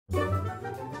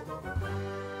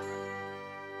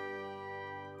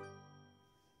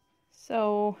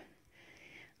So,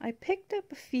 I picked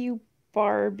up a few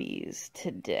Barbies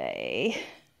today.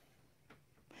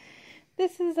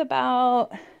 This is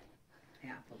about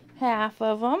half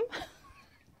of them.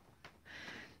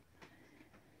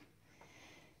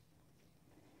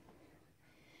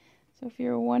 So if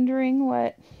you're wondering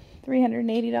what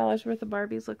 $380 worth of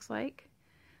Barbies looks like,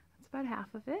 that's about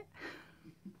half of it.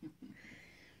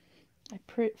 I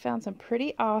found some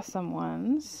pretty awesome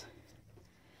ones.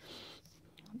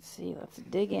 Let's see, let's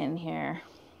dig in here.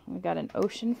 We got an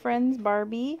Ocean Friends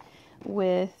Barbie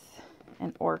with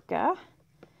an orca.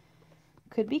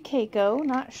 Could be Keiko,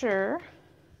 not sure.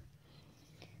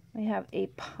 We have a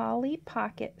Polly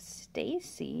Pocket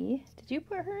Stacy. Did you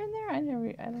put her in there? I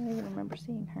don't even remember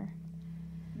seeing her.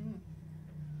 I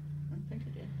think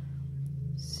I did.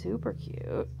 Super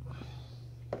cute.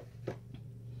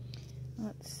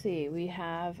 Let's see, we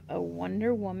have a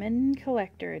Wonder Woman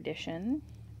Collector Edition.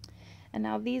 And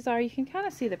now these are, you can kind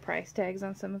of see the price tags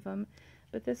on some of them,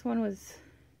 but this one was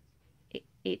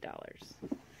 $8.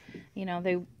 You know,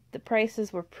 the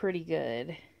prices were pretty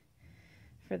good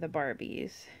for the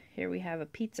Barbies. Here we have a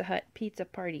Pizza Hut Pizza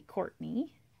Party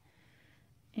Courtney,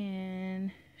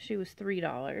 and she was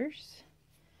 $3.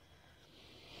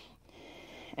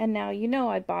 And now, you know,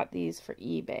 I bought these for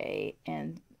eBay,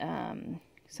 and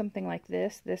something like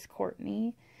this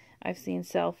Courtney, I've seen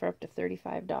sell for up to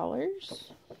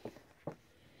 $35.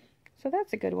 So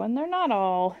that's a good one. They're not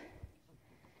all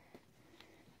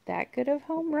that good of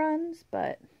home runs,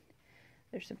 but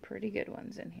there's some pretty good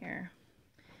ones in here.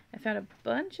 I found a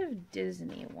bunch of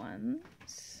Disney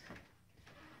ones.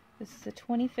 This is the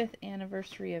 25th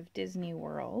anniversary of Disney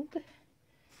World.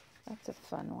 That's a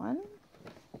fun one.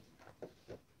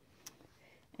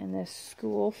 And this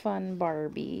School Fun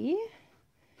Barbie.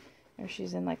 There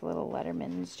she's in like a little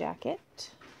Letterman's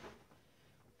jacket.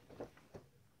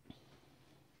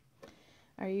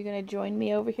 Are you going to join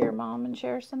me over here, Mom, and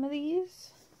share some of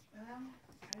these? I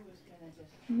was going to just...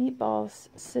 Meatball's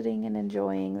sitting and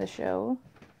enjoying the show.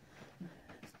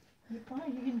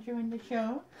 Meatball, you can join the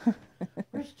show.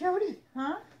 Where's Jody,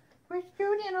 huh? Where's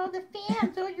Jody and all the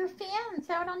fans, all your fans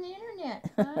out on the internet,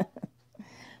 huh?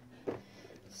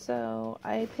 So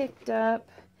I picked up,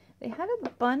 they had a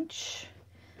bunch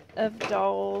of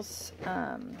dolls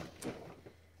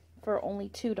for only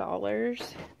 $2.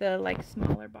 The like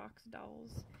smaller box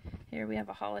dolls. Here we have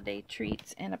a holiday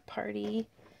treats and a party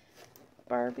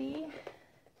Barbie.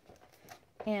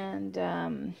 And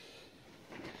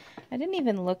I didn't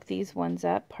even look these ones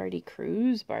up. Party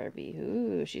Cruise Barbie.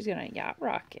 Ooh, she's gonna yacht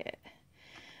rocket.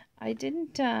 I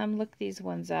didn't look these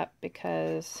ones up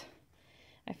because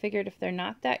I figured if they're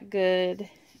not that good,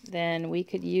 then we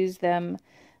could use them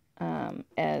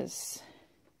as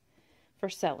for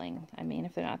selling. I mean,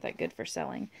 if they're not that good for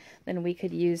selling, then we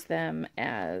could use them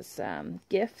as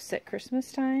gifts at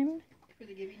Christmas time. For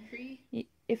the giving tree?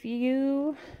 If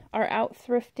you are out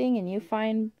thrifting and you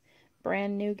find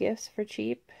brand new gifts for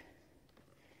cheap,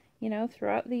 you know,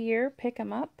 throughout the year, pick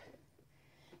them up.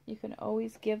 You can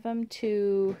always give them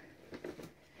to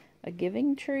a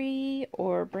giving tree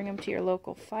or bring them to your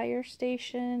local fire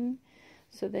station,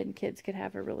 so then kids could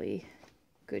have a really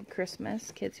good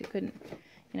Christmas. Kids who couldn't,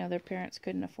 you know, their parents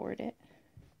couldn't afford it.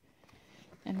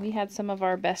 And we had some of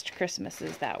our best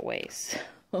Christmases that way.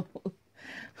 So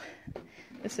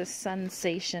this is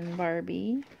Sensation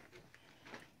Barbie.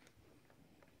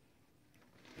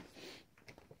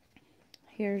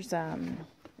 Here's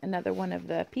another one of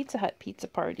the Pizza Hut Pizza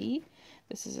Party.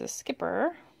 This is a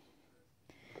Skipper.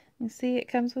 You see it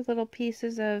comes with little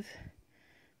pieces of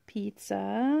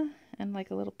pizza and like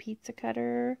a little pizza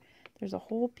cutter. There's a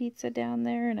whole pizza down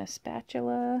there and a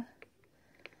spatula.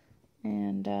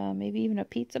 And maybe even a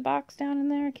pizza box down in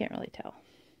there. I can't really tell.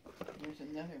 There's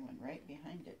another one right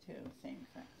behind it too. Same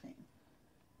thing.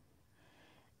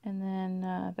 And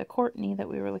then the Courtney that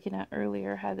we were looking at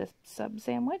earlier had this sub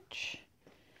sandwich.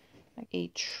 Like a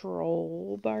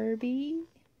Troll Barbie.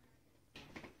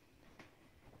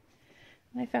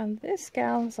 I found this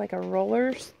gal is like a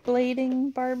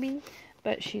rollerblading Barbie,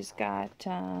 but she's got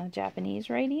Japanese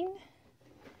writing.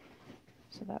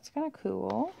 So that's kind of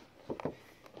cool. Looks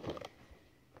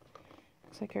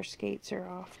like her skates are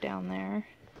off down there.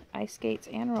 Ice skates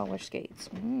and roller skates.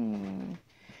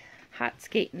 Hot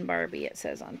skating Barbie, it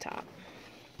says on top.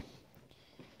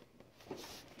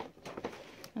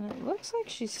 And it looks like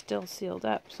she's still sealed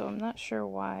up, so I'm not sure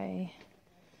why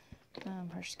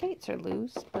her skates are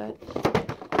loose, but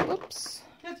whoops.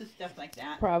 Lots of stuff like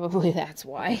that. Probably that's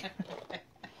why.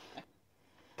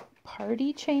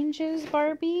 Party changes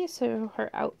Barbie, so her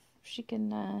out she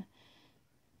can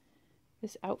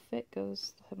This outfit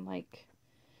goes from like,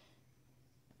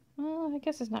 well, I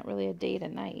guess it's not really a day to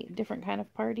night. Different kind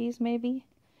of parties, maybe.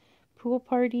 Pool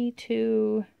party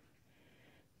to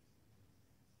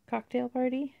cocktail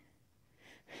party.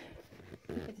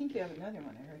 I think you have another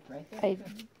one, I heard, right there.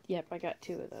 Yep, I got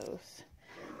 2 of those.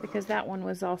 Because that one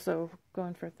was also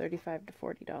going for $35 to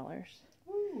 $40.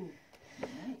 Ooh,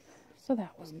 nice. So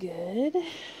that was good.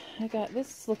 I got,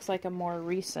 this looks like a more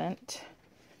recent,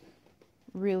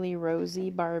 really rosy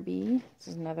Barbie. This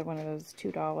is another one of those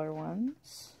 $2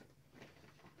 ones.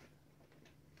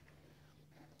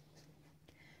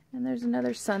 And there's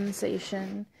another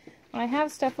Sensation. When I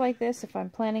have stuff like this, if I'm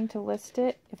planning to list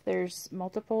it, if there's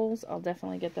multiples, I'll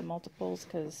definitely get the multiples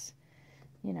because,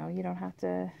 you know, you don't have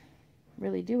to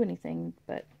really do anything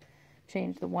but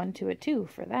change the 1 to a 2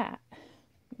 for that.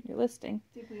 You're listing.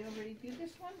 Did we already do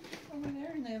this one over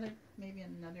there? And the other, maybe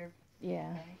another.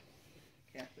 Yeah.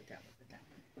 Okay, put that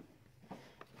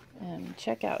one. And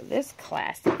check out this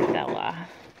classic fella.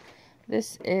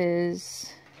 This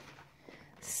is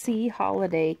Sea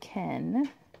Holiday Ken.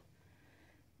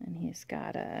 And he's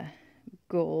got a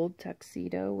gold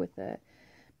tuxedo with a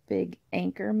big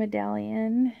anchor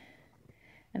medallion.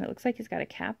 And it looks like he's got a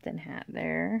captain hat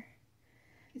there.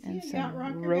 Is and he a some yacht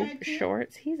rocker rope guy too?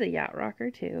 shorts. He's a yacht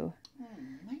rocker too. Oh,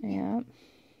 Yeah.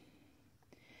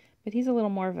 But he's a little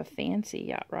more of a fancy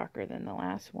yacht rocker than the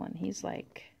last one. He's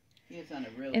like, he is on a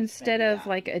really instead spendy of yacht.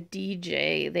 like a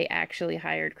DJ, they actually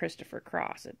hired Christopher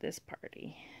Cross at this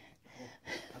party.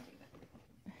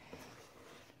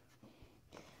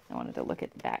 I wanted to look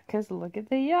at that because look at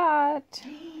the yacht.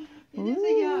 It is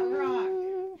a yacht rock.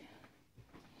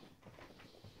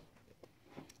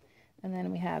 And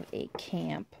then we have a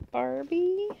camp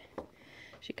Barbie.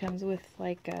 She comes with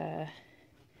like a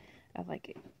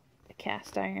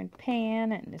cast iron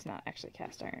pan, and it's not actually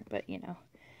cast iron, but you know,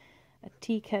 a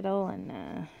tea kettle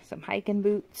and some hiking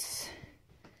boots.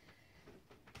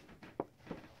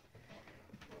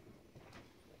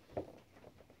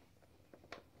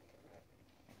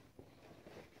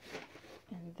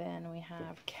 And then we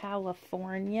have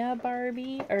California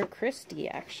Barbie, or Christy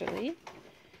actually.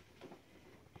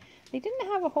 They didn't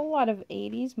have a whole lot of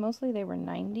 80s, mostly they were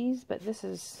 90s, but this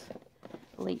is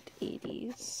late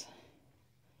 80s.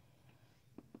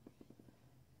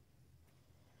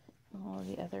 All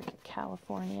the other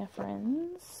California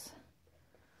friends.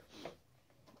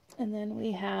 And then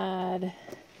we had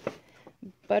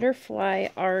Butterfly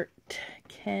Art,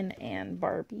 Ken and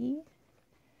Barbie.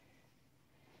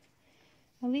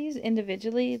 Well, these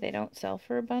individually, they don't sell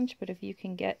for a bunch, but if you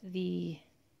can get the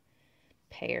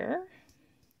pair,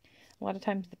 a lot of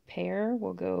times the pair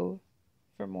will go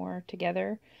for more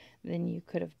together than you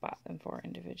could have bought them for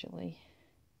individually.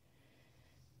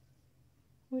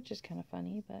 Which is kind of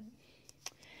funny, but...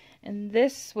 And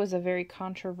this was a very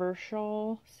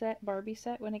controversial Barbie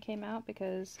set when it came out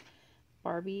because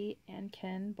Barbie and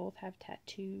Ken both have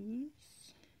tattoos.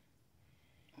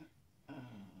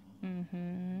 No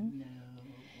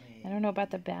way. I don't know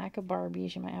about the back of Barbie.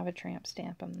 She might have a tramp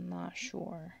stamp. I'm not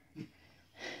sure.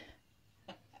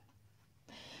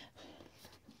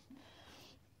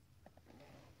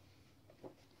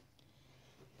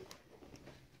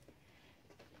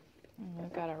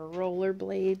 We've got a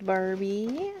rollerblade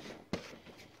Barbie.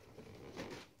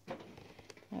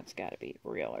 That's got to be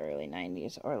real early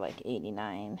 90s or like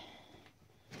 89.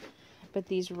 But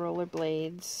these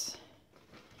rollerblades,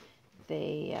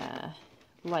 they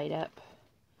light up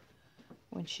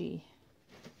when she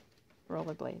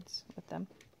rollerblades with them.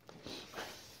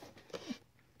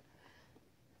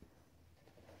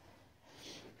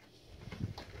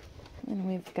 And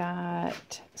we've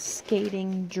got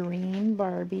Skating Dream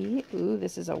Barbie. Ooh,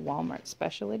 this is a Walmart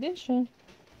special edition.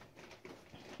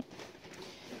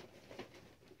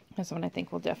 This one I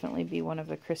think will definitely be one of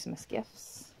the Christmas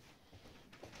gifts.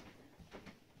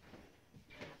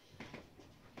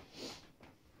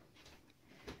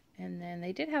 And then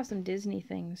they did have some Disney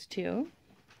things too.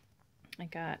 I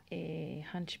got a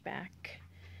Hunchback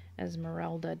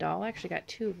Esmeralda doll. I actually got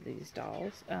 2 of these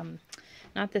dolls.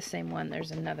 Not the same one,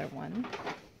 there's another one.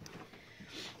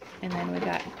 And then we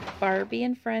got Barbie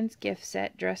and Friends gift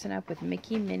set, dressing up with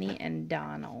Mickey, Minnie, and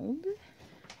Donald.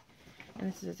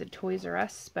 And this is a Toys R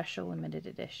Us special limited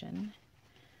edition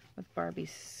with Barbie,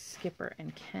 Skipper,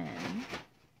 and Ken.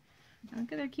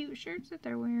 Look at their cute shirts that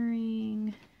they're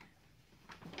wearing.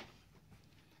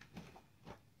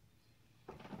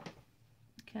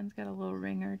 Ken's got a little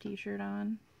Ringer t-shirt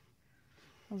on.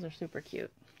 Those are super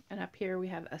cute. And up here we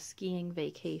have a skiing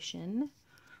vacation.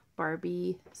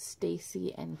 Barbie,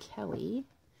 Stacy, and Kelly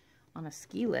on a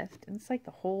ski lift. And it's like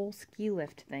the whole ski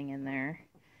lift thing in there.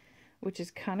 which is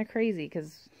kind of crazy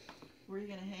because... Where are you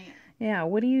going to hang it? Yeah,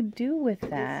 what do you do with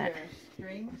that? Is there a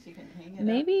string so you can hang it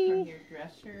Maybe... up from your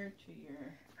dresser to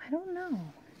your... I don't know.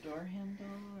 Door handle?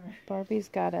 Or... Barbie's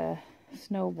got a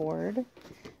snowboard.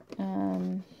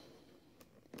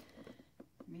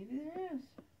 Maybe there is.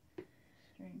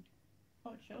 String.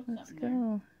 Oh, it shows Let's something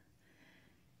go.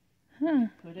 there. Huh.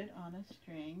 Put it on a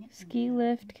string. Ski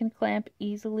lift can clamp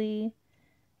easily.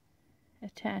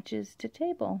 Attaches to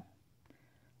table.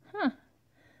 Huh.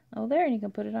 Oh, there, and you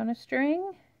can put it on a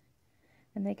string.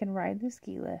 And they can ride the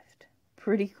ski lift.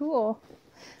 Pretty cool.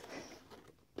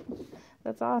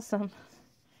 That's awesome.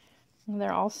 And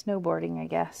they're all snowboarding, I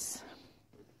guess.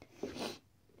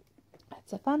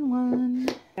 That's a fun one.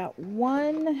 Got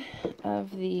one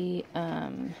of the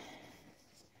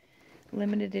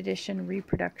limited edition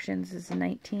reproductions is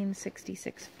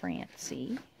 1966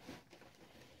 Francie.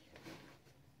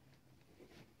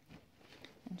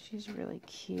 And she's really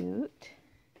cute.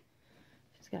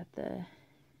 She's got the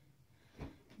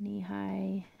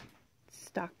knee-high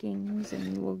stockings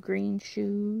and little green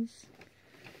shoes.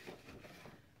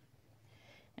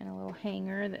 And a little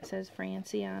hanger that says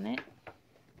Francie on it.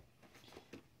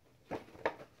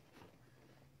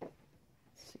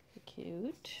 Super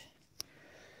cute.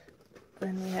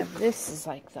 Then we have, this is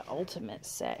like the ultimate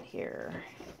set here.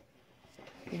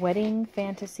 Wedding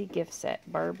Fantasy Gift Set,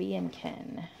 Barbie and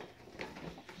Ken.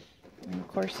 And of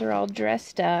course they're all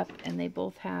dressed up and they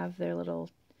both have their little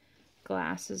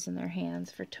glasses in their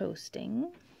hands for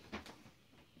toasting.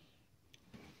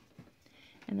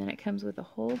 And then it comes with a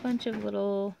whole bunch of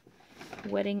little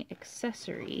wedding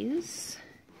accessories,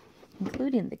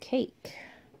 including the cake.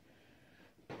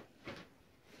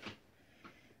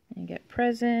 And you get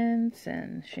presents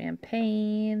and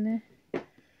champagne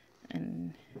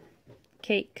and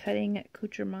cake cutting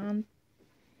accoutrement.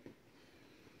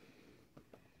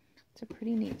 It's a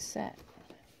pretty neat set.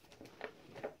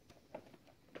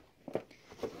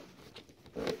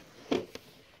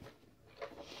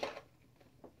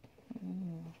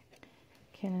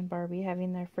 Ken and Barbie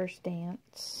having their first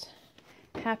dance.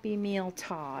 Happy Meal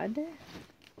Todd.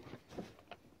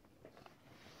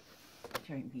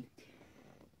 Joy meat.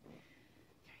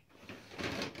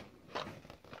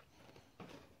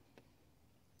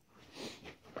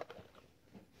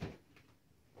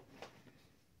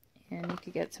 And you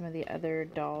could get some of the other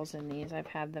dolls in these. I've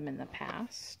had them in the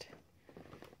past.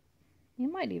 You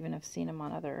might even have seen them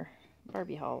on other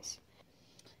Barbie hauls.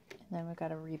 And then we've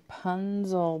got a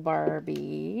Rapunzel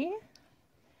Barbie.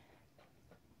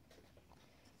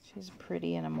 She's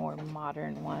pretty and a more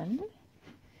modern one.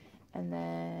 And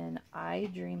then I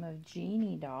Dream of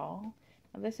Jeannie doll.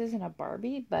 Now, this isn't a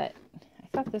Barbie, but I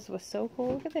thought this was so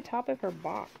cool. Look at the top of her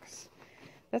box.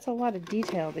 That's a lot of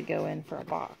detail to go in for a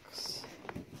box.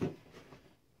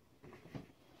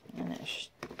 And it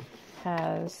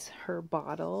has her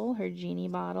bottle. Her Genie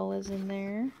bottle is in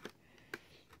there.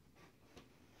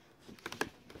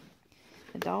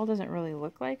 The doll doesn't really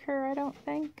look like her, I don't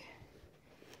think.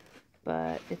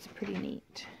 But it's pretty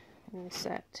neat. Little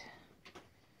set.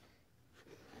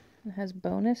 It has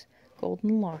bonus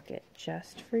golden locket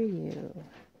just for you.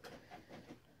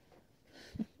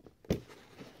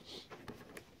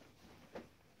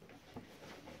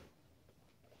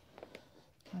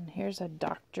 And here's a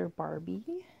Dr.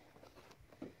 Barbie.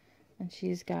 And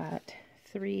she's got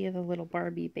 3 of the little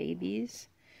Barbie babies.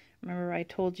 Remember I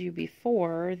told you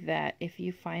before that if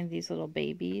you find these little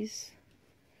babies,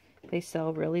 they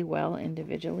sell really well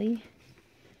individually.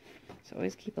 So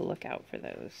always keep a lookout for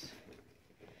those.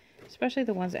 Especially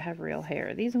the ones that have real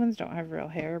hair. These ones don't have real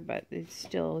hair, but it's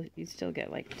still, you still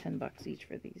get like $10 each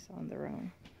for these on their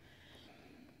own.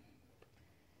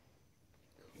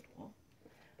 Cool.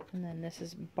 And then this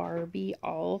is Barbie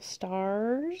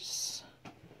All-Stars.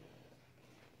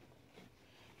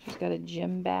 She's got a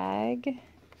gym bag.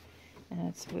 And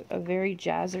it's a very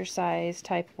jazzercise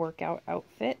type workout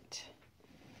outfit.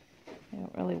 I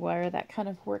don't really wear that kind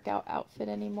of workout outfit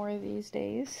anymore these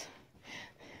days.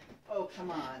 Oh, come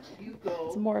on. You go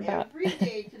It's more about every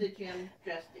day to the gym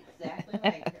dressed exactly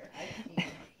like her. I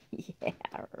see.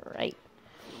 Yeah, right.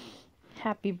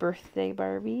 Happy birthday,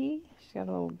 Barbie. She's got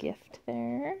a little gift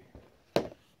there.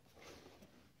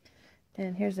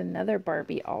 And here's another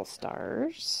Barbie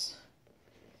All-Stars.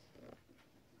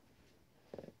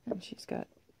 And she's got,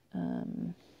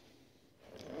 oh,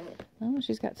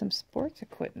 she's got some sports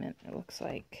equipment, it looks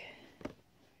like.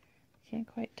 Can't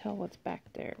quite tell what's back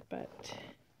there, but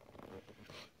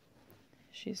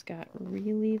she's got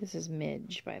really, this is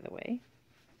Midge, by the way.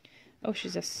 Oh,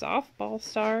 she's a softball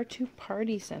star to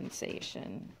party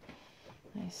sensation.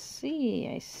 I see,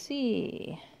 I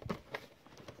see.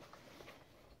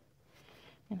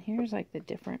 And here's like the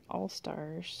different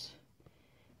all-stars.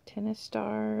 Tennis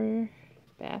star,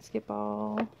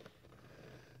 basketball.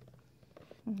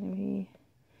 Maybe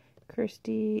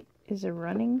Kirsty is a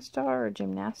running star or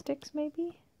gymnastics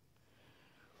maybe.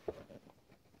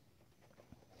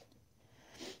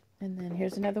 And then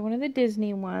here's another one of the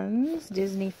Disney ones.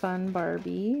 Disney Fun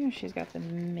Barbie. She's got the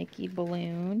Mickey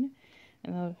balloon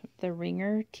and the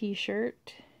Ringer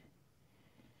t-shirt.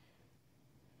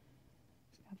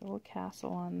 It's got the little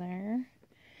castle on there.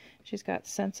 She's got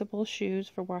sensible shoes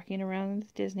for walking around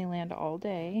Disneyland all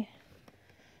day.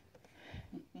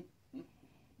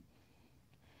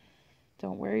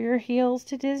 Don't wear your heels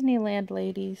to Disneyland,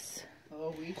 ladies.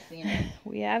 Oh, we've seen it.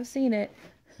 We have seen it.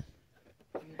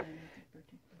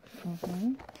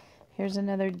 Here's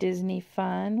another Disney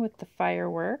Fun with the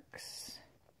fireworks.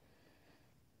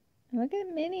 Look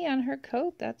at Minnie on her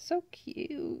coat. That's so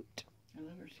cute. I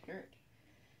love her skirt.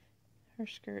 Her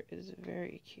skirt is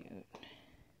very cute.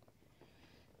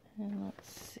 And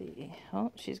let's see.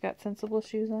 Oh, she's got sensible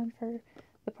shoes on for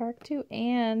the park too.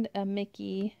 And a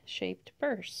Mickey shaped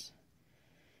purse.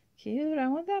 Cute. I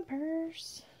want that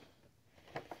purse.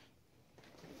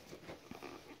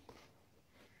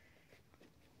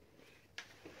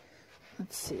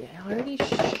 Let's see, I already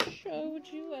showed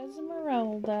you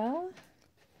Esmeralda.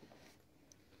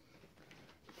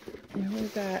 And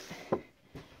we've got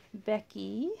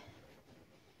Becky.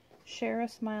 Share a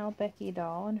Smile Becky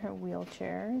doll in her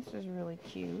wheelchair. This is really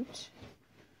cute.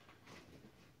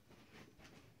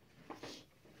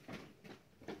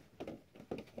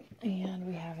 And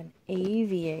we have an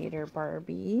aviator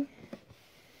Barbie.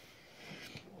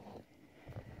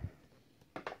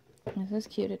 This is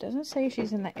cute. It doesn't say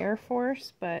she's in the Air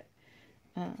Force, but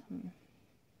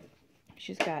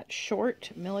she's got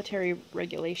short military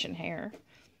regulation hair.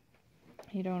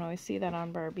 You don't always see that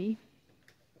on Barbie.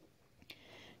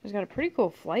 She's got a pretty cool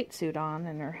flight suit on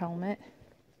and her helmet.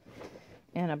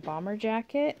 And a bomber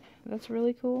jacket. That's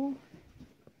really cool.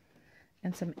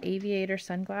 And some aviator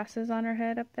sunglasses on her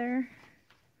head up there.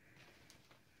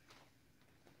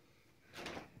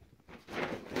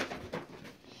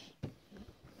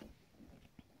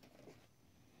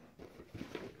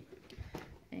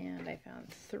 And I found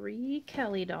 3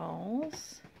 Kelly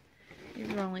dolls. These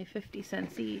were only 50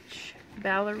 cents each.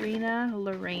 Ballerina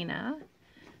Lorena,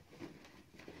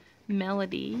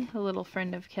 Melody, a little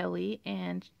friend of Kelly,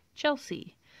 and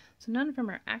Chelsea. So none of them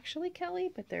are actually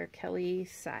Kelly, but they're Kelly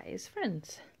size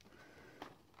friends.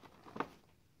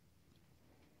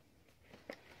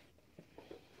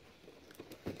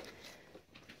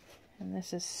 And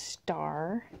this is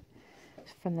Star.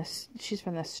 She's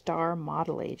from the Star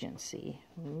Model Agency.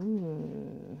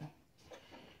 Ooh.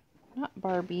 Not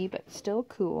Barbie, but still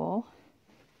cool.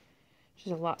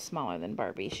 She's a lot smaller than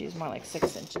Barbie. She's more like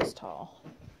 6 inches tall.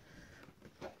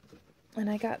 And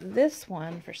I got this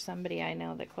one for somebody I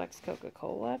know that collects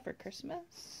Coca-Cola for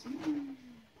Christmas.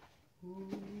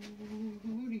 Who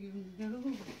do you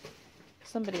know?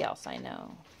 Somebody else I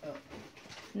know. Oh.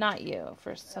 Not you,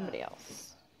 for somebody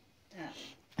else.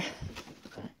 Yeah.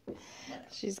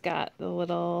 She's got the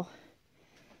little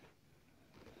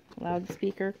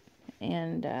loudspeaker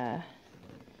and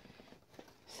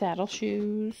saddle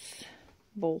shoes,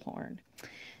 bullhorn.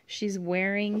 She's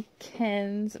wearing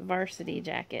Ken's varsity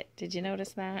jacket. Did you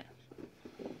notice that?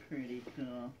 Pretty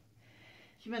cool.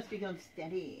 She must be going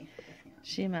steady.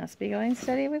 She must be going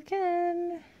steady with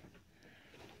Ken.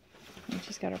 And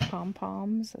she's got her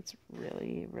pom-poms. That's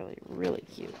really, really, really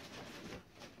cute.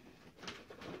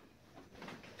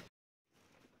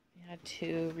 We had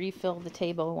to refill the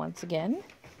table once again.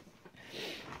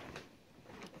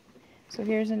 So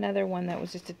here's another one that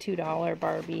was just a $2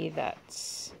 Barbie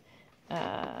that's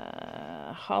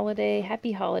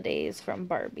Happy Holidays from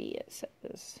Barbie, it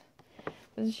says.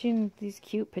 Isn't she in these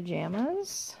cute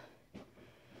pajamas?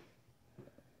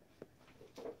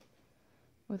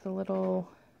 With a little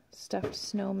stuffed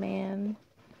snowman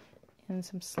and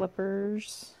some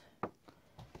slippers.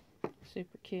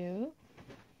 Super cute.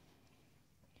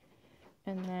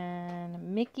 And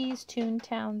then Mickey's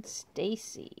Toontown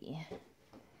Stacy.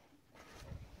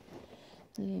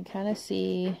 You can kind of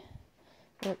see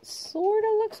what sort of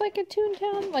looks like a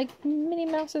Toontown, like Minnie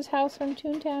Mouse's house from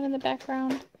Toontown in the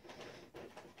background.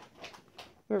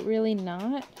 But really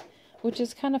not. Which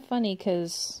is kind of funny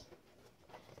because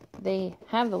they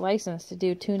have the license to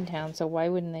do Toontown, so why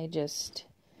wouldn't they just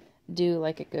do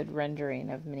like a good rendering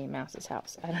of Minnie Mouse's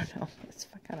house? I don't know. It's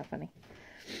kind of funny.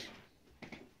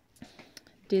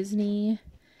 Disney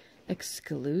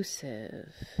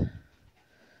exclusive.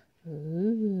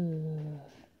 Ooh.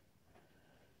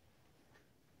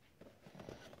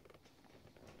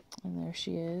 And there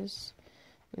she is.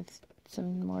 with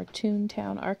some more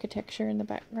Toontown architecture in the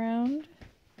background.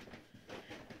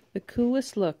 The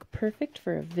coolest look, perfect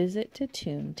for a visit to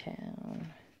Toontown.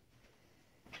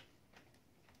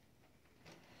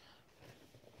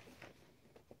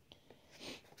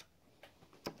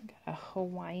 Got a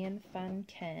Hawaiian Fun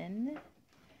Ken.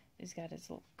 He's got his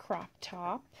little crop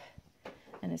top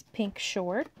and his pink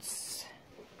shorts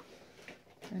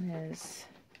and his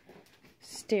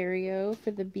stereo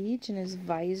for the beach and his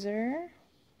visor.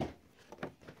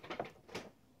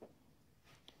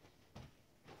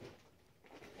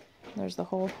 There's the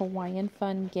whole Hawaiian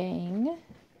Fun gang.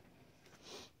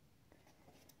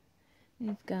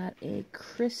 We've got a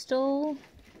crystal,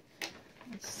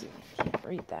 let's see, I can't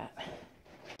read that.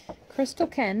 Crystal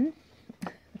Ken.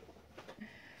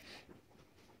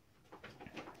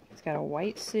 He's got a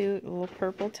white suit, a little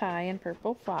purple tie and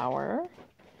purple flower.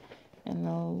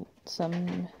 And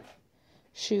some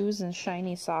shoes and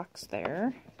shiny socks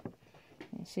there.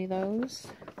 You see those?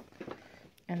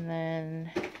 And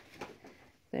then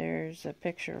there's a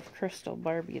picture of Crystal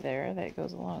Barbie there that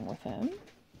goes along with him.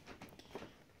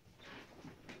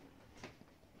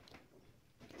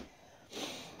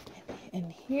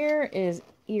 And here is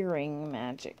Earring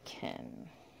Magic Ken.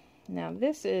 Now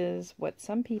this is what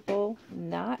some people,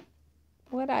 not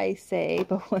what I say,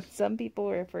 but what some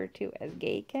people refer to as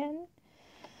Gay Ken.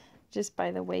 Just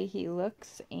by the way he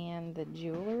looks and the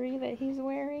jewelry that he's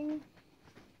wearing.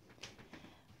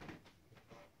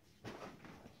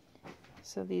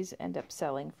 So these end up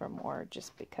selling for more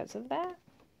just because of that.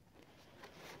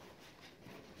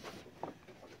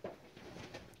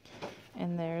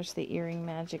 And there's the Earring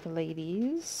Magic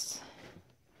ladies.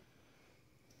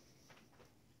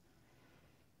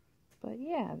 But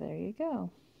yeah, there you go.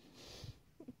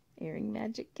 Earring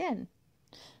Magic Ken.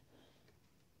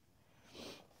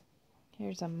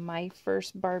 Here's a My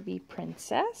First Barbie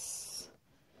Princess.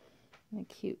 And a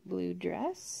cute blue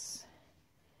dress.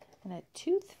 And a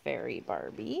Tooth Fairy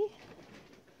Barbie.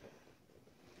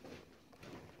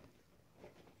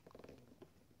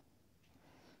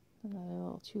 Another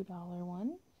little $2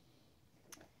 one.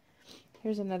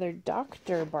 Here's another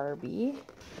Dr. Barbie.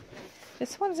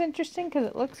 This one's interesting because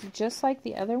it looks just like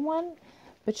the other one,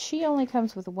 but she only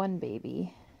comes with one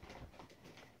baby.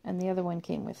 And the other one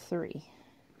came with 3.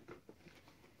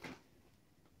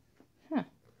 Huh.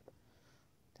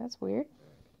 That's weird.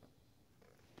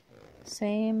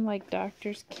 Same like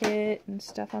doctor's kit and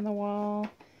stuff on the wall.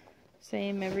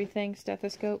 Same everything,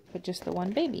 stethoscope, but just the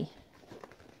one baby.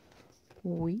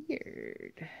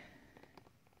 Weird.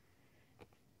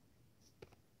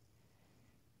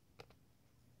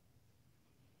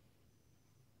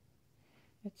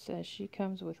 It says she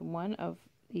comes with one of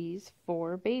these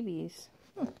 4 babies.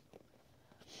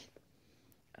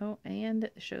 Oh, and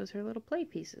it shows her little play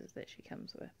pieces that she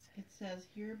comes with. It says,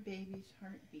 your baby's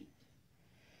heartbeat.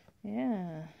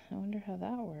 Yeah, I wonder how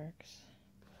that works.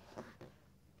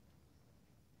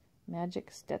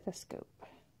 Magic stethoscope.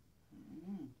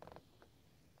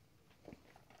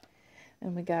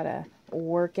 And we got a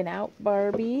working out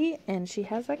Barbie, and she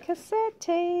has a cassette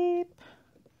tape.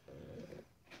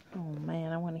 Oh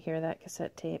man, I want to hear that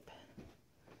cassette tape.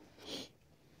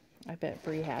 I bet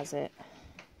Bree has it.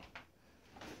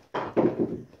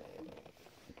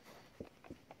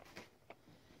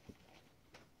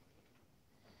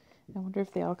 I wonder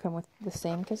if they all come with the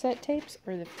same cassette tapes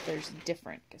or if there's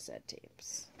different cassette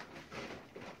tapes.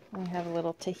 We have a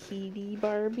little Tahiti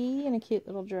Barbie in a cute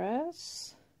little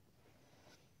dress.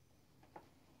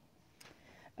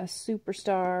 A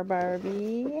Superstar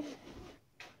Barbie.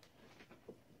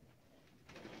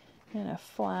 And a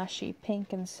flashy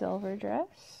pink and silver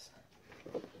dress.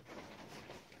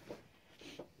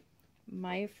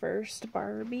 My First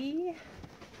Barbie.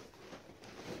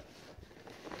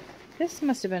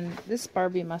 This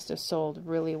Barbie must have sold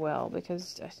really well,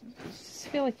 because I just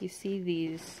feel like you see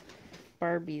these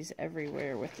Barbies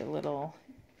everywhere with the little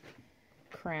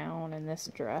crown, and this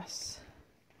dress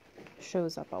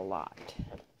shows up a lot.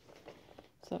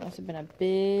 So it must have been a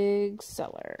big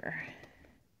seller.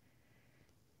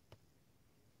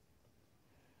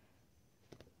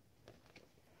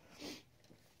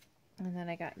 And then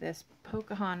I got this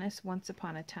Pocahontas Once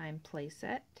Upon a Time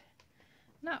playset.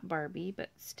 Not Barbie, but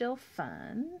still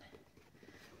fun.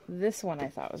 This one I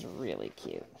thought was really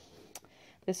cute.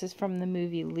 This is from the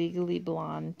movie Legally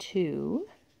Blonde 2.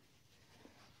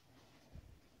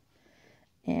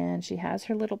 And she has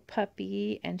her little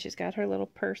puppy, and she's got her little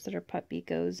purse that her puppy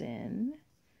goes in.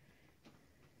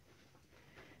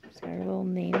 She's got her little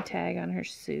name tag on her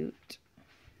suit.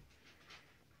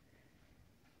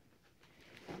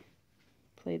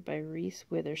 Played by Reese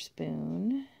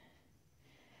Witherspoon.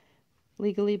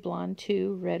 Legally Blonde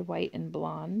 2, red, white, and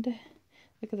blonde.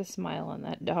 Look at the smile on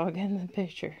that dog in the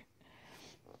picture.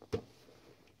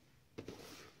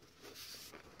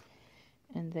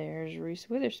 And there's Reese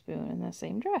Witherspoon in the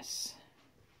same dress.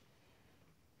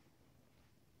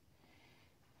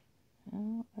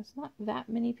 Well, that's not that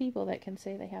many people that can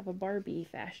say they have a Barbie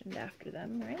fashioned after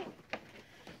them, right?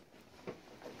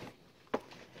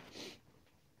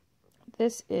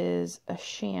 This is a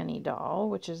Shanny doll,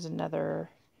 which is another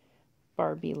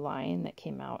Barbie line that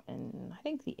came out in, I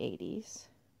think, the 80's.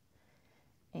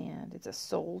 And it's a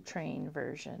Soul Train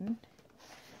version,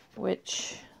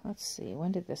 which, let's see,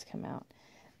 when did this come out?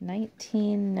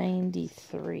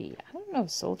 1993. I don't know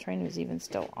if Soul Train was even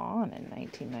still on in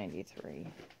 1993.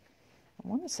 I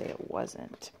want to say it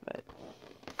wasn't, but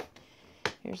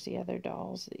here's the other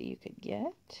dolls that you could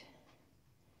get.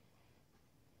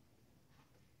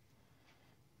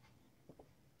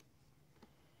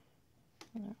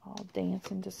 And they're all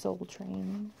dancing to Soul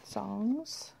Train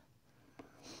songs.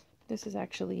 This is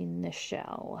actually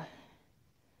Nichelle.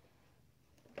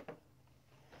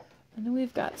 And then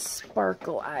we've got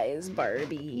Sparkle Eyes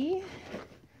Barbie,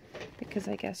 because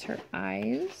I guess her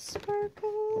eyes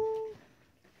sparkle.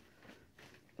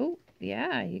 Oh,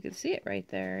 yeah, you can see it right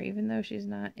there, even though she's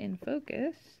not in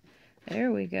focus.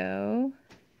 There we go.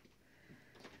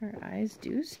 Her eyes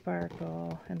do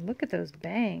sparkle. And look at those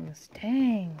bangs.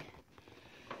 Dang.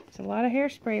 It's a lot of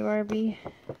hairspray, Barbie.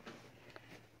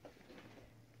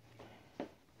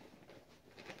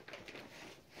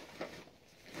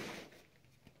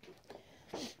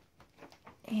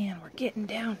 And we're getting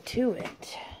down to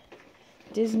it.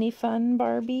 Disney Fun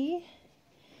Barbie.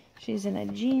 She's in a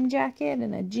jean jacket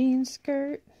and a jean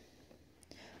skirt.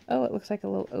 Oh, it looks like a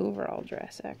little overall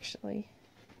dress, actually.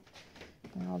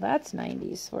 Well, that's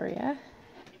 90's for you.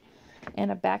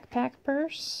 And a backpack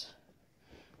purse.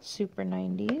 Super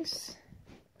 90's.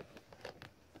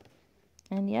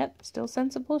 And yet, still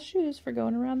sensible shoes for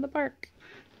going around the park.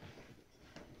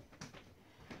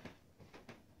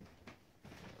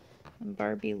 And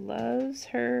Barbie loves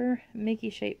her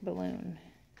Mickey-shaped balloon.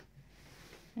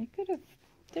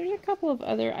 There's a couple of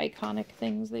other iconic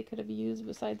things they could have used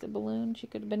besides a balloon. She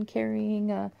could have been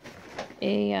carrying a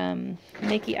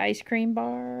Mickey ice cream bar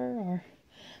or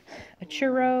a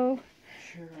churro.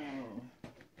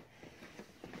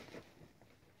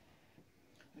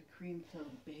 A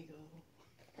cream-filled bagel.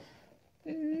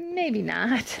 Maybe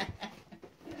not.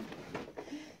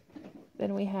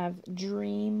 Then we have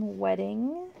Dream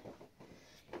Wedding.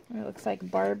 It looks like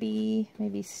Barbie,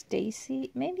 maybe Stacy.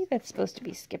 Maybe that's supposed to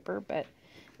be Skipper, but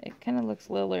it kind of looks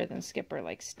littler than Skipper,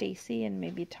 like Stacy and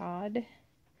maybe Todd.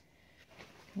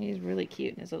 He's really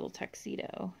cute in his little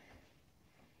tuxedo.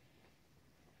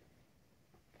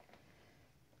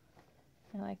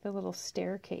 I like the little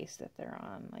staircase that they're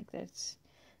on, like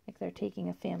they're taking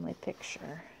a family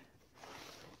picture.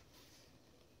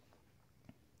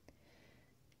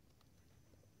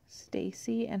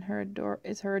 Stacy and her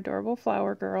adorable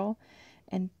flower girl,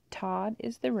 and Todd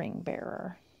is the ring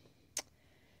bearer.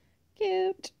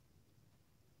 Cute.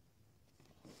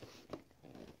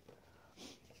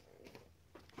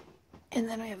 And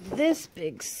then I have this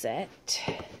big set,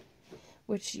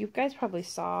 which you guys probably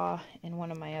saw in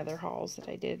one of my other hauls that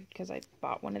I did, because I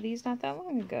bought one of these not that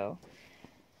long ago.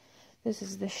 This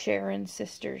is the Sharon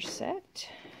Sisters set,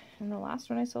 and the last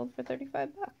one I sold for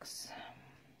 35 bucks.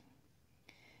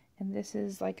 And this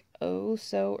is like, oh,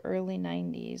 so early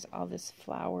 90's. All this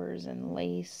flowers and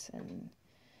lace and...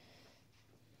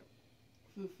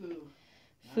 Foo-foo.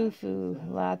 Foo-foo.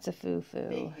 Lots of foo-foo.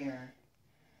 Big hair.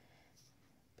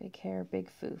 Big hair, big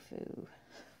foo-foo.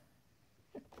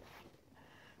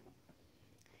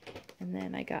 And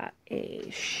then I got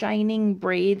a Shining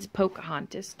Braids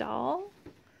Pocahontas doll.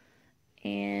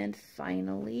 And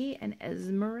finally, an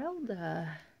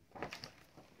Esmeralda.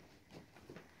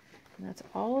 And that's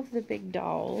all of the big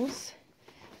dolls.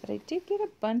 But I did get a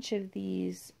bunch of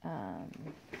these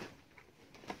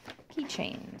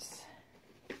keychains.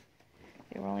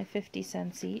 They were only 50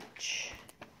 cents each.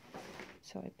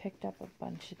 So I picked up a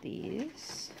bunch of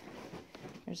these.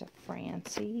 There's a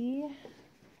Francie.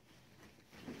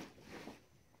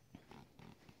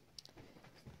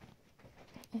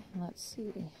 And let's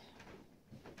see.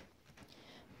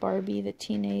 Barbie the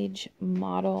Teenage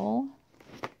Model.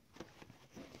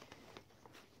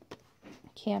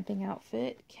 Camping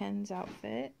outfit, Ken's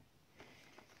outfit.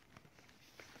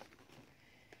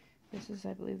 This is,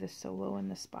 I believe, the Solo in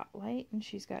the Spotlight, and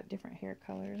she's got different hair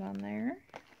colors on there.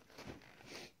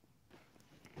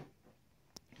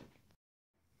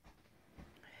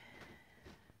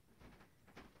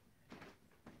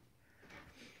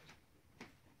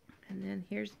 And then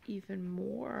here's even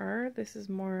more. This is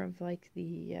more of like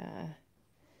the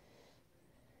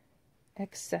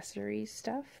accessory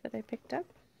stuff that I picked up.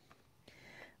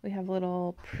 We have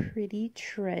little pretty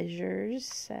treasures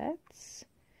sets.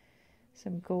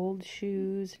 Some gold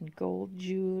shoes and gold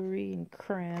jewelry and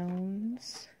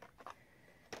crowns.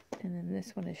 And then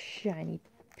this one is shiny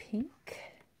pink.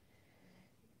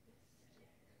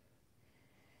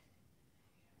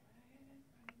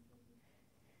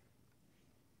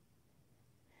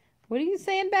 What are you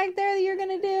saying back there that you're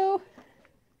going to do?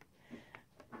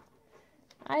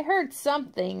 I heard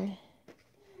something.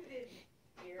 Didn't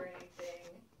hear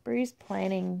anything. Bree's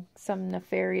planning some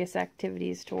nefarious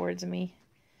activities towards me.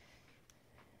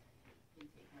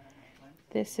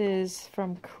 This is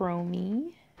from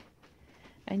Chromie.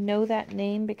 I know that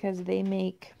name because they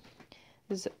make,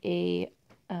 this is a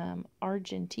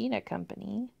Argentina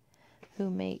company who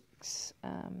makes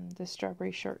the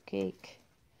strawberry shortcake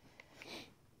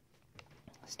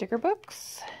sticker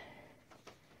books.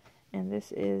 And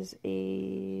this is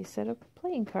a set of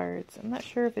playing cards. I'm not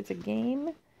sure if it's a game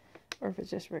or if it's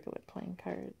just regular playing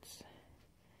cards.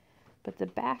 But the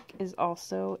back is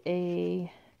also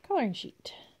a coloring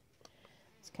sheet.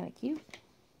 It's kind of cute.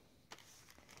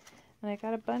 And I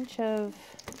got a bunch of...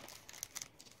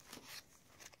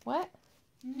 What?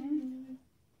 Mm-hmm.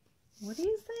 What are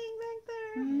you saying back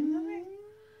there? Mm-hmm.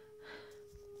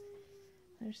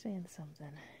 They're saying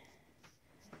something.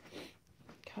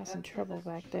 Causing trouble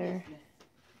back there.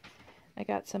 I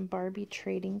got some Barbie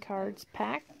trading cards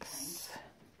packs.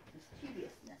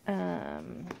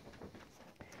 And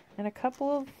a couple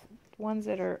of ones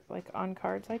that are like on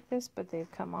cards like this, but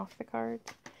they've come off the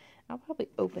cards. I'll probably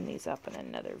open these up in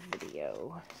another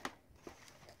video.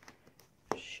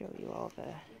 Show you all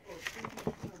the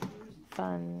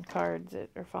fun cards that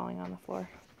are falling on the floor.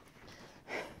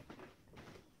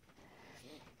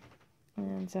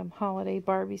 And some holiday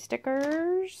Barbie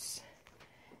stickers.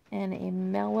 And a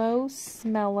Mellow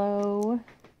Smellow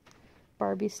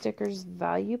Barbie stickers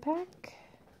value pack.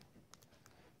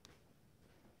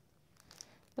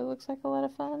 That looks like a lot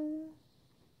of fun.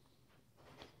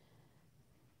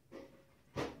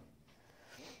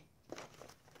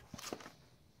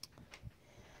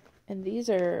 And these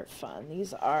are fun.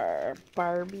 These are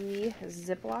Barbie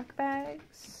Ziploc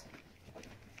bags.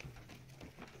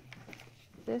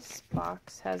 This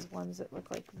box has ones that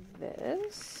look like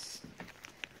this.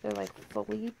 They're like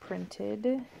fully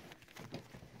printed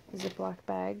Ziploc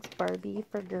bags. Barbie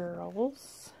for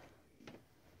girls.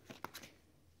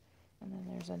 And then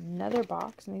there's another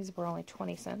box, and these were only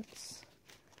 20 cents.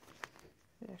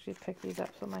 I actually picked these up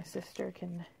so my sister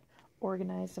can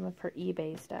organize some of her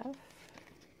eBay stuff.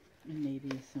 And maybe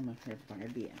some of her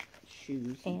Barbie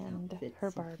shoes and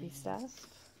her Barbie stuff.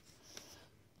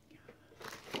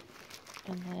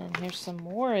 And then here's some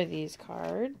more of these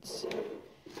cards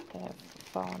that have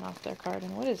fallen off their card.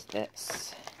 And what is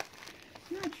this?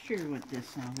 I'm not sure what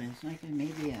this all is. Like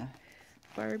maybe a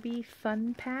Barbie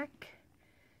Fun Pack,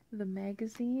 the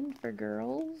magazine for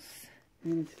girls.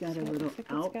 And it's got a little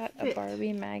outfit. It's got a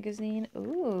Barbie magazine.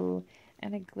 Ooh,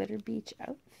 and a glitter beach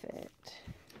outfit.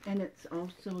 And it's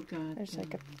also got... There's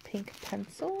like a pink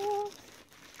pencil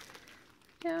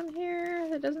down here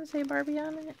that doesn't say Barbie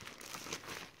on it.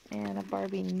 And a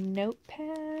Barbie notepad.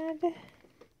 I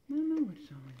don't know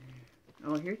what's over there.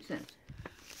 Oh, here it says.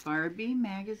 Barbie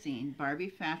magazine, Barbie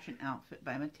fashion outfit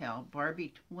by Mattel,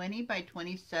 Barbie 20 by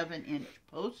 27 inch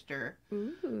poster,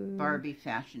 Ooh. Barbie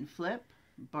fashion flip,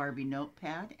 Barbie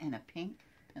notepad, and a pink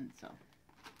pencil.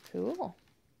 Cool.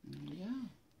 There you go.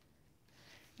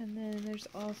 And then there's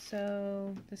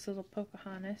also this little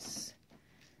Pocahontas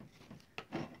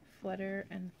flutter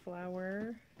and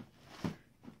flower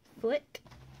flick.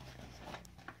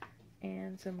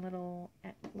 And some little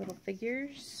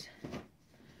figures.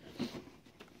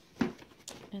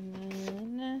 And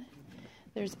then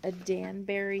there's a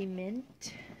Danbury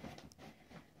Mint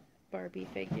Barbie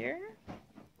figure.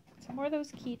 Some more of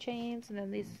those keychains, and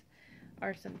then these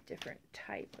are some different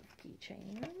type of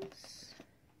keychains.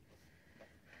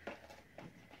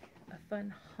 A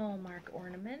fun Hallmark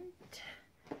ornament.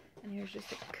 And here's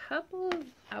just a couple of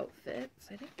outfits.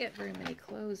 I didn't get very many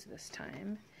clothes this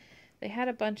time. They had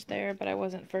a bunch there, but I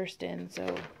wasn't first in,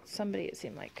 so somebody, it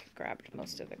seemed like, grabbed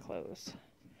most of the clothes.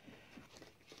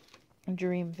 A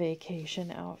dream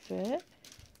vacation outfit.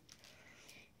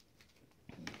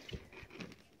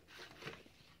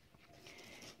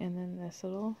 And then this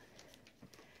little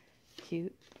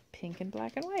cute pink and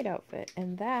black and white outfit.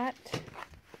 And that,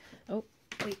 oh,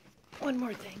 wait, one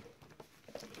more thing.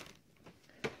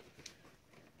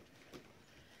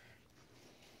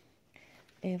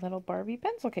 A little Barbie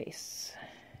pencil case.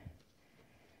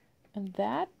 And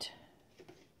that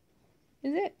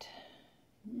is it.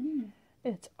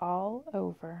 It's all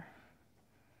over.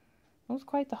 It was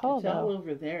quite the haul, It's all though.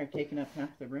 over there, taking up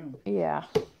half the room. Yeah.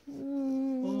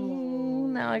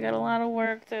 Now I got a lot of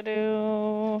work to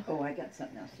do. Oh, I got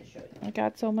something else to show you. I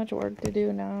got so much work to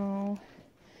do now.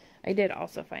 I did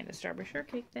also find a strawberry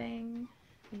shortcake thing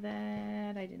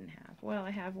that I didn't have. Well,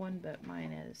 I have one, but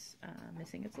mine is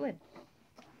missing its lid.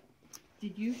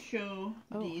 Did you show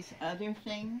these other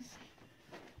things?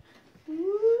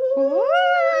 Ooh.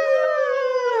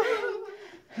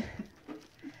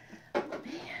 Man,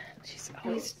 she's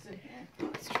always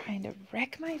trying to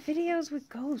wreck my videos with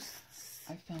ghosts.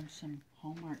 I found some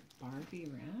Hallmark Barbie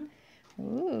wrap.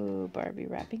 Ooh, Barbie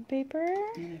wrapping paper.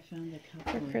 And I found a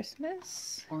couple for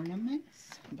Christmas. Ornaments.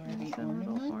 Barbie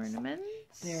Little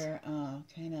ornaments. They're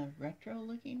kind of retro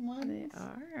looking ones. They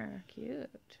are cute.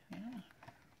 Yeah.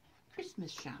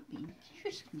 Christmas shopping.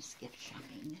 Christmas gift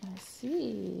shopping. Let's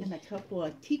see. And a couple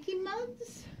of tiki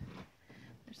mugs.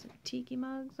 There's some tiki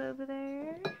mugs over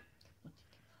there.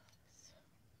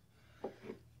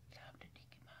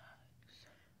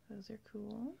 Those are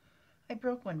cool. I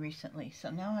broke one recently, so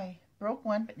now I broke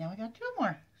one, but now I got two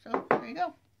more. So there you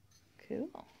go. Cool.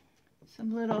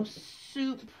 Some little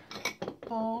soup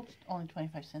bowls, only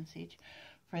 25 cents each,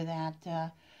 for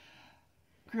that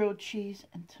grilled cheese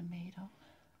and tomato.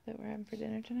 That we're having for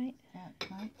dinner tonight? That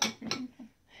night.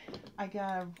 I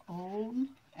got an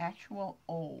actual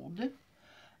old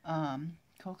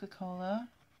Coca-Cola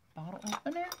bottle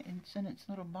opener. It's in its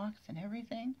little box and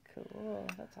everything. Cool.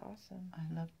 That's awesome. I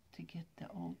love to get the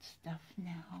old stuff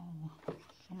now.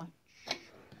 So much.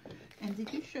 And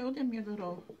did you show them your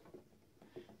little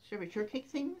strawberry shortcake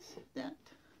things that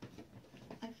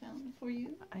I found for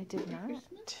you? I did not.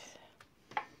 Christmas?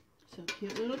 So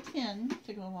cute little tin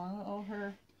to go along with all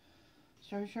her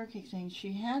strawberry shortcake things.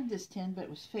 She had this tin, but it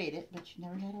was faded, but she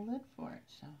never had a lid for it.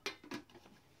 So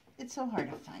it's so hard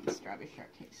to find strawberry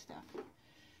shortcake stuff.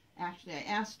 Actually, I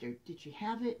asked her, did she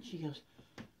have it? She goes,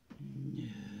 no.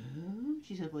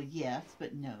 She said, well, yes,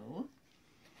 but no.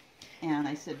 And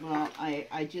I said, well,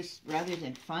 I just, rather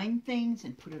than find things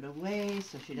and put it away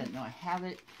so she doesn't know I have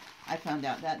it, I found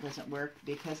out that doesn't work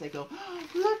because I go, oh,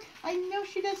 look, I know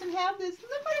she doesn't have this.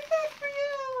 Look what I got for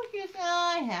you. She goes,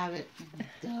 oh, I have it.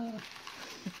 Duh.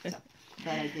 So,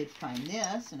 but I did find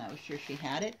this, and I was sure she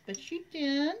had it, but she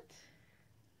didn't.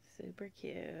 Super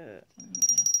cute.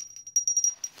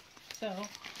 So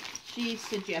she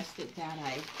suggested that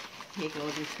I take all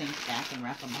these things back and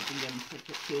wrap them up and give them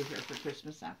to her for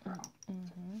Christmas after all.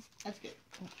 Mm-hmm. That's good.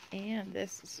 And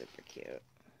this is super cute.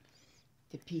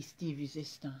 The piece de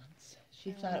resistance.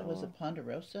 She thought it was a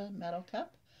Ponderosa metal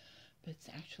cup, but it's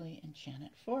actually Enchanted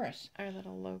Forest. Our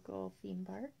little local theme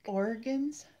park.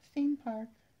 Oregon's theme park.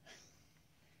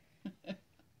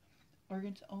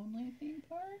 Oregon's only theme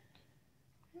park?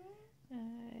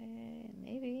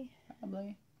 Maybe.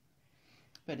 Probably.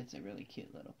 But it's a really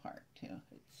cute little park, too.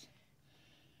 It's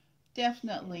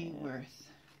definitely worth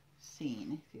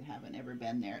seeing if you haven't ever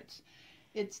been there.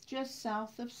 It's just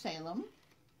south of Salem,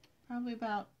 probably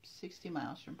about 60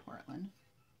 miles from Portland.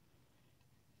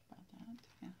 About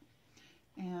that,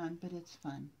 yeah. But it's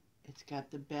fun. It's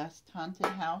got the best haunted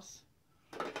house.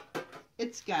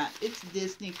 It's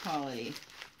Disney quality.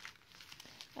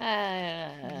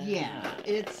 Yeah,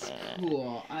 it's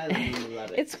cool. I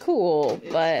love it. It's cool,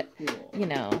 but cool. You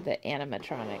know, the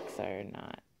animatronics are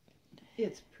not.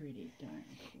 It's pretty darn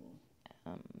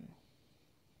cool.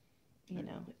 You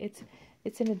know, it's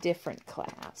in a different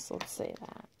class. Let's say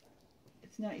that.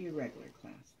 It's not your regular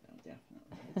class, though.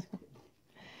 Definitely, it's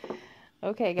cool.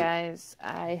 Okay, guys,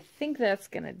 I think that's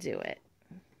gonna do it.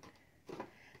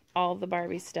 All the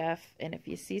Barbie stuff, and if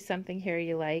you see something here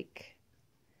you like,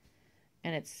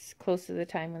 and it's close to the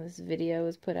time when this video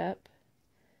is put up,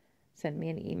 send me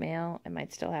an email. I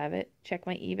might still have it. Check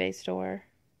my eBay store.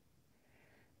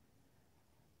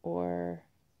 Or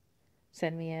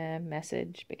send me a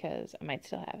message because I might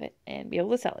still have it and be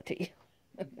able to sell it to you.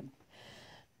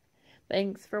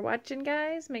 Thanks for watching,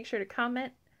 guys. Make sure to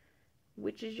comment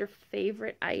which is your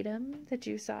favorite item that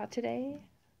you saw today.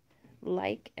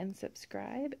 Like and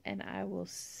subscribe, and I will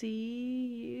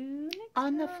see you next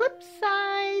On the flip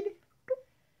side.